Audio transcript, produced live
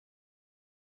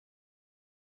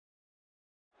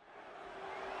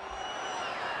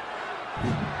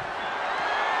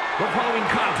The following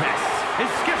contest is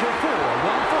scheduled for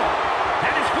one fall,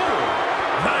 and is for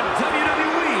the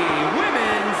WWE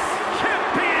Women's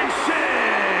Championship.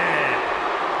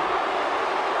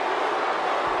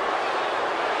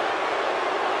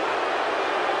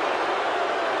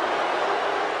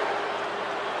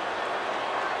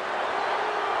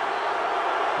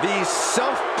 The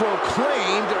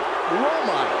self-proclaimed role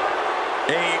model.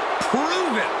 A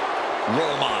proven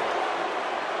role model.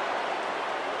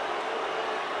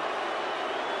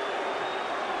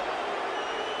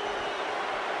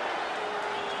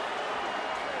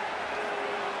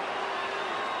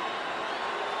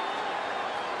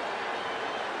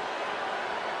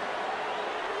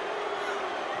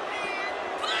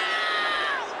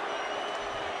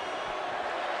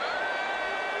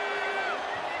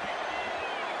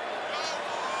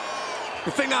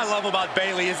 The thing I love about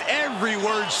Bayley is every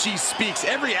word she speaks,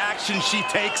 every action she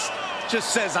takes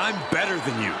just says, I'm better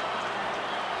than you.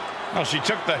 Well, she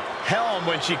took the helm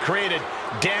when she created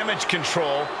damage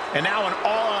control, and now an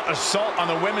all-out assault on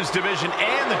the women's division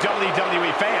and the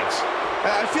WWE fans.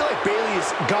 I feel like Bayley's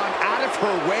gone out of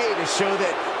her way to show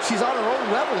that she's on her own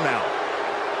level now.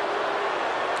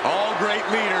 All great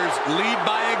leaders lead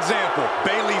by example.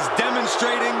 Bayley's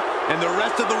demonstrating, and the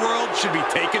rest of the world should be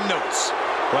taking notes.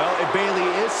 Well, if Bayley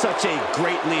is such a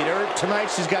great leader,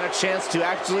 tonight she's got a chance to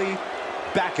actually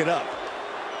back it up.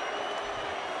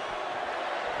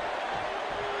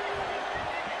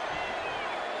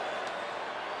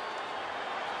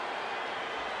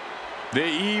 The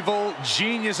evil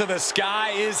genius of the sky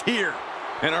is here,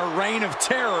 and her reign of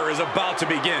terror is about to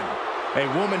begin. A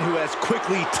woman who has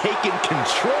quickly taken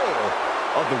control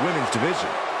of the women's division.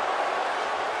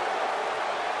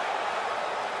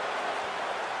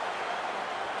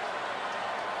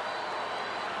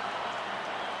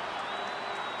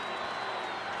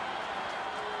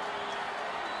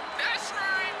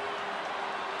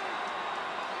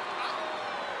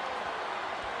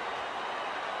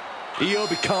 IYO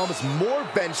becomes more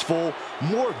vengeful,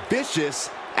 more vicious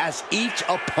as each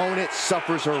opponent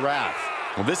suffers her wrath.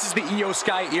 Well, this is the IYO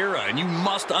Sky era, and you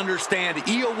must understand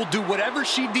IYO will do whatever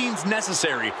she deems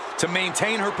necessary to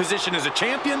maintain her position as a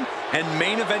champion and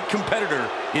main event competitor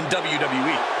in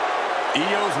WWE.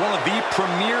 IYO is one of the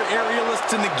premier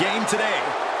aerialists in the game today.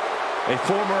 A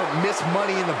former Miss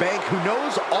Money in the Bank who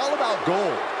knows all about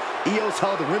gold. IYO's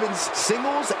held the women's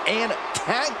singles and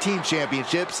tag team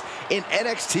championships in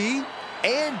NXT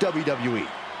and WWE.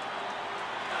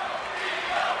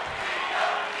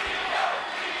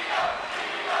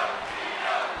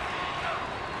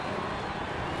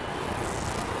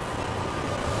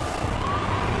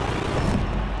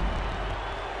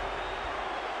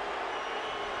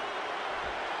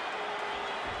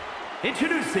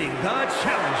 Introducing the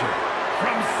challenger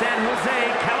from San Jose,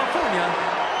 California,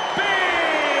 Bayley.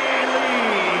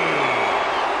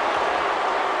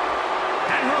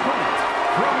 And her opponent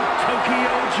from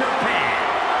Tokyo, Japan,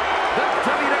 the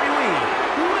WWE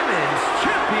Women's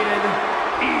Champion,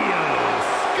 IYO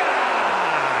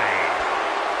Sky.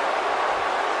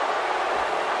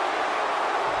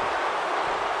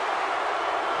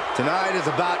 Tonight is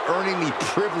about earning the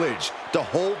privilege to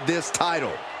hold this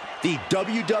title, the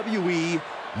WWE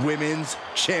Women's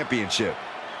Championship.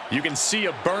 You can see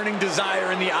a burning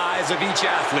desire in the eyes of each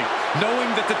athlete, knowing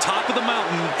that the top of the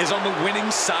mountain is on the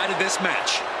winning side of this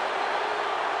match.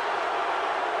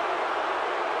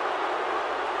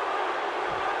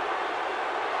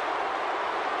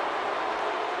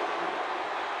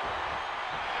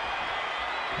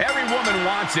 Every woman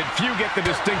wants it. Few get the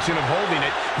distinction of holding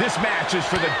it. This match is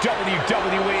for the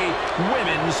WWE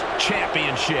Women's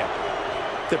Championship.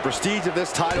 The prestige of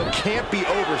this title can't be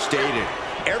overstated.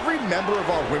 Every member of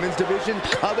our women's division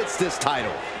covets this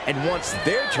title and wants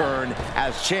their turn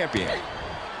as champion.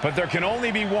 But there can only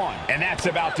be one, and that's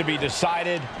about to be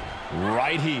decided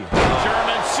right here.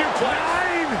 German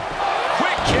suplex.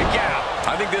 Quick kick out.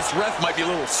 I think this ref might be a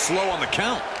little slow on the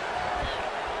count.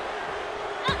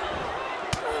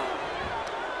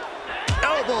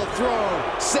 Elbow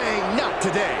throw, saying not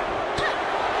today.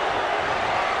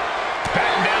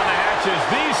 Batten down the hatches.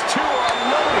 These two are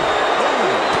loaded.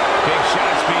 Big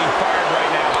shots being fired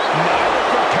right now. Neither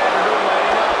competitor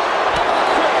letting up.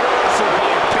 Quick reversal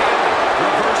by Bayley.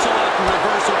 Reversal after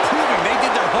reversal, proving they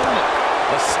did their homework.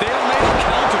 A stalemate of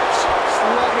counters.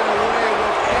 Slugging away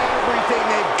with everything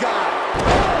they've got.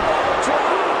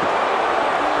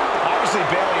 Obviously,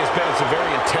 Bayley has been in some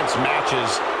very intense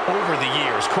matches over the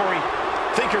years. Corey,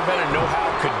 think her men and know-how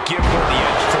could give her the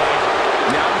edge tonight?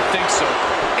 Yeah, I would think so.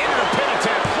 Into the pin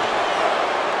attempt.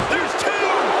 There's two.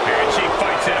 And she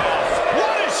fights it off.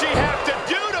 What does she have to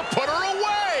do to put her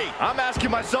away? I'm asking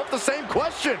asking myself the same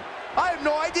question. I have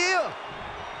no idea.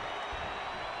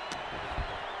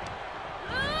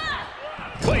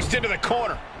 Placed into the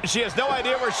corner. She has no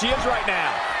idea where she is right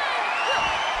now.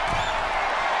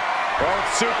 Both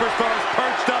superstars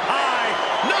perched up high.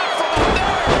 Not from up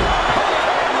there.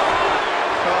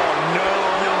 Oh, no.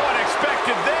 No one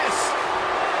expected this.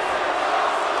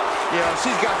 Yeah,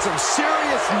 she's got some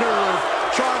serious nerve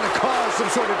trying to cause some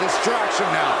sort of distraction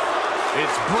now.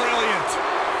 It's brilliant.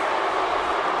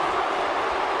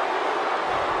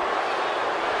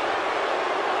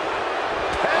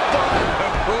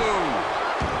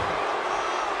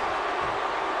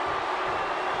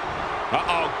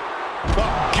 Uh-oh.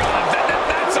 Oh, God,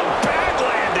 that's a bad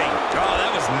landing. Oh,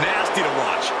 that was nasty to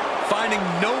watch. Finding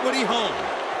nobody home.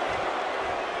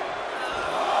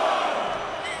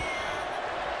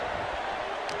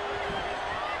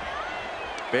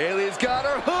 Bayley's got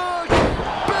her hook.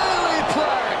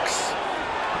 Bayleyplex.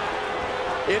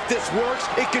 If this works,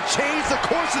 it could change the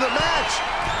course of the match.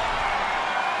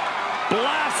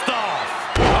 Blast off.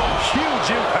 Oh,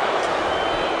 huge impact.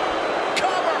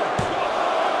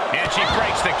 And she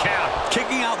breaks the count.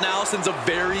 Kicking out now sends a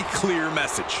very clear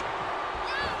message.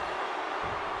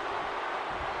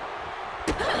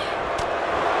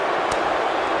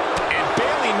 And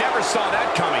Bayley never saw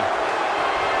that coming.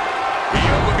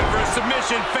 IYO looking for a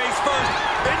submission, face first.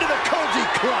 Into the Koji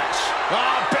clutch.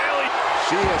 Oh, Bayley.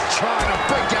 She is trying to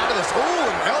break out of this. Ooh,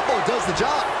 an elbow does the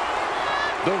job.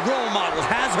 The role model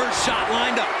has her shot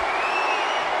lined up.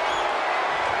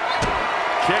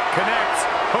 Kick connects,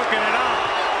 hooking it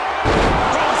up.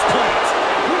 Cross point.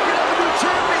 We can have a new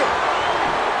champion.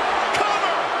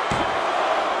 Cover.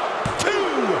 2.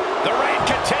 The reign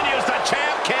continues. The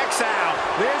champ kicks out.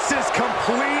 This is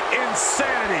complete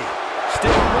insanity. Still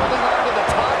holding on to the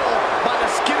title by the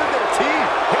skin of their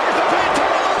teeth. Here's the pin,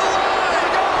 title on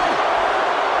the line.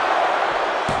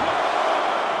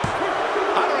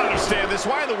 I don't understand this.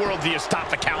 Why in the world do you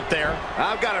stop the count there?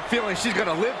 I've got a feeling she's going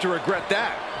to live to regret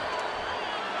that.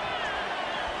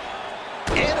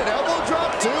 And an elbow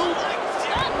drop, too.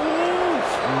 Ooh,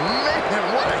 man,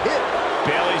 what a hit.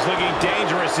 Bayley's looking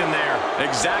dangerous in there.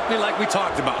 Exactly like we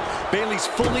talked about. Bayley's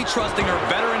fully trusting her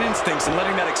veteran instincts and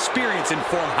letting that experience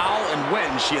inform how and when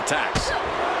she attacks.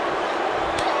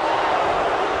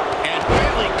 And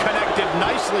Bayley connected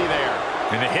nicely there.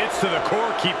 And the hits to the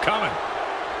core keep coming.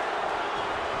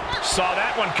 Saw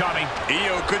that one coming.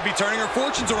 IYO could be turning her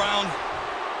fortunes around.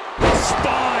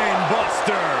 Spine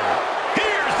buster.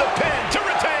 Here's the pin to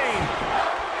retain.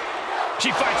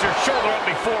 She fights her shoulder up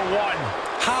before 1.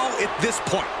 How at this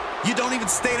point you don't even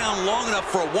stay down long enough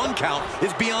for a 1 count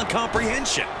is beyond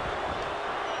comprehension.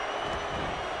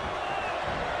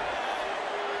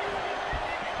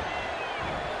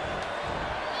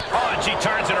 Oh, and she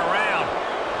turns it around.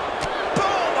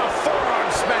 Boom, a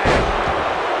forearm smash.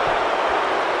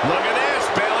 Look at this,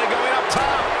 Bayley going up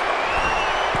top.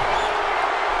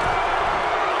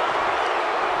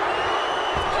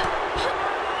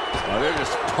 Oh, they're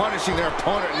just punishing their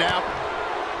opponent now.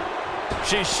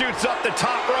 She shoots up the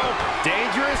top rope.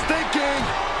 Dangerous thinking.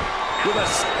 With a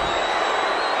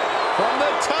from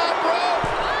the top rope.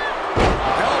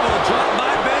 Elbow drop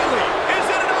by Bayley. Is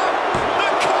it enough? The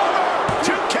cover.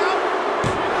 2 count.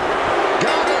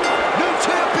 Got it. New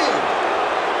champion.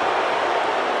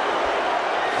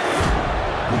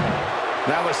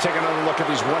 Now let's take another look at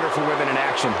these wonderful women in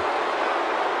action.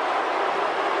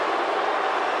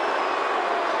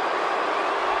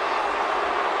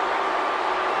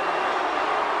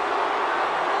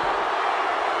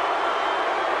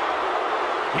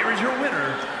 Here is your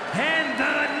winner, and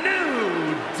the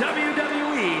new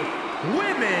WWE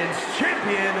Women's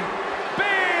Champion,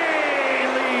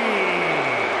 Bayley.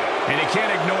 And you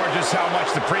can't ignore just how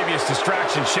much the previous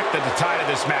distraction shifted the tide of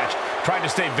this match. Tried to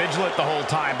stay vigilant the whole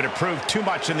time, but it proved too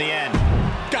much in the end.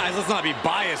 Guys, let's not be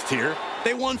biased here.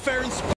 They won fair and square.